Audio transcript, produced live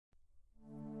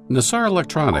Nassar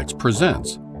Electronics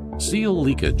presents SEAL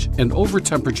Leakage and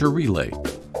Over-Temperature Relay.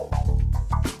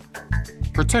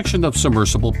 Protection of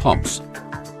submersible pumps.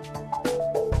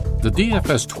 The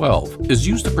DFS-12 is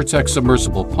used to protect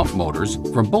submersible pump motors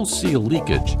from both SEAL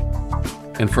leakage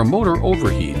and from motor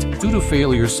overheat due to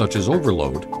failures such as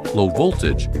overload, low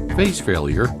voltage, phase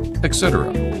failure,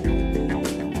 etc.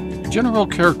 General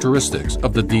characteristics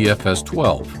of the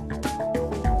DFS-12.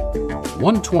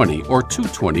 120 or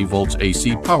 220 volts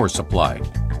AC power supply.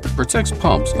 Protects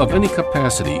pumps of any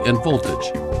capacity and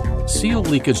voltage. SEAL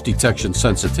leakage detection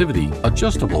sensitivity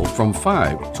adjustable from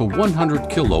 5 to 100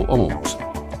 kilo ohms.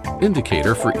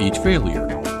 Indicator for each failure.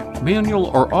 Manual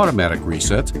or automatic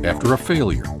reset after a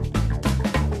failure.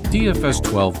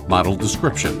 DFS-12 model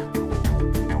description.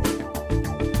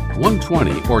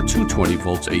 120 or 220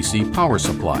 volts AC power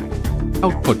supply.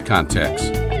 Output contacts.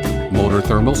 Motor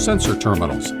thermal sensor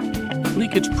terminals.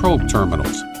 Leakage probe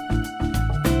terminals.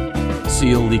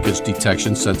 SEAL leakage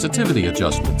detection sensitivity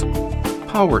adjustment.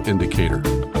 Power indicator.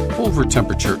 Over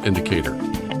temperature indicator.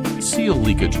 SEAL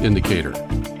leakage indicator.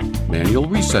 Manual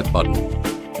reset button.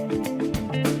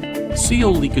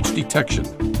 SEAL leakage detection.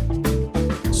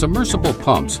 Submersible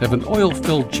pumps have an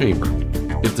oil-filled chamber.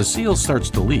 If the seal starts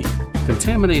to leak,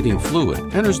 contaminating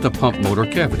fluid enters the pump motor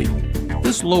cavity.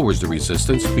 This lowers the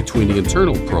resistance between the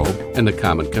internal probe and the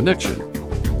common connection.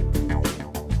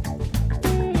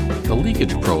 The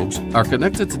leakage probes are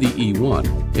connected to the E1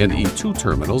 and E2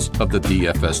 terminals of the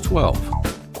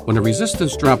DFS-12. When the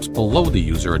resistance drops below the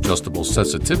user adjustable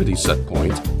sensitivity set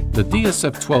point, the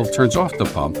DFS-12 turns off the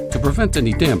pump to prevent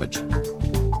any damage.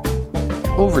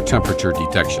 Over temperature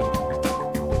detection.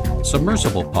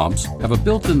 Submersible pumps have a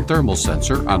built-in thermal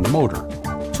sensor on the motor.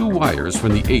 Two wires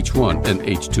from the H1 and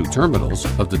H2 terminals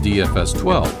of the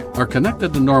DFS-12 are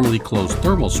connected to the normally closed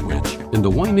thermal switch in the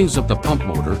windings of the pump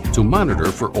motor to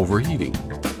monitor for overheating.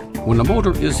 When the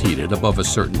motor is heated above a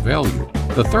certain value,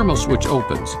 the thermal switch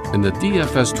opens and the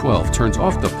DFS-12 turns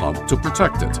off the pump to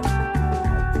protect it.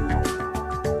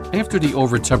 After the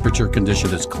over-temperature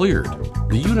condition is cleared,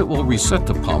 the unit will reset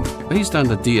the pump based on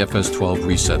the DFS-12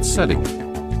 reset setting.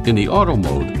 In the auto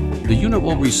mode, the unit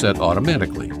will reset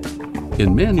automatically.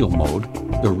 In manual mode,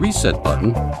 the reset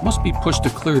button must be pushed to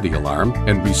clear the alarm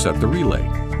and reset the relay.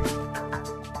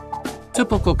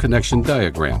 Typical connection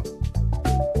diagram.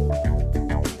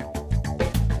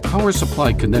 Power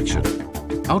supply connection.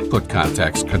 Output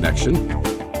contacts connection.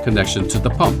 Connection to the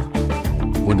pump.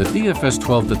 When the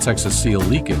DFS-12 detects a SEAL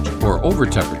leakage or over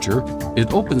temperature,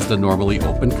 it opens the normally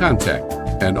open contact,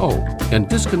 NO, and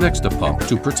disconnects the pump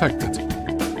to protect it.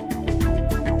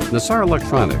 Nassar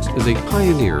Electronics is a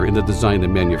pioneer in the design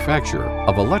and manufacture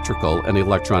of electrical and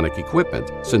electronic equipment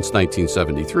since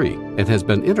 1973 and has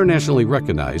been internationally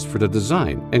recognized for the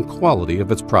design and quality of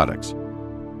its products.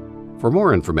 For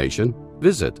more information,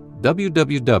 visit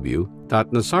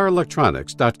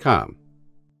www.nassarelectronics.com.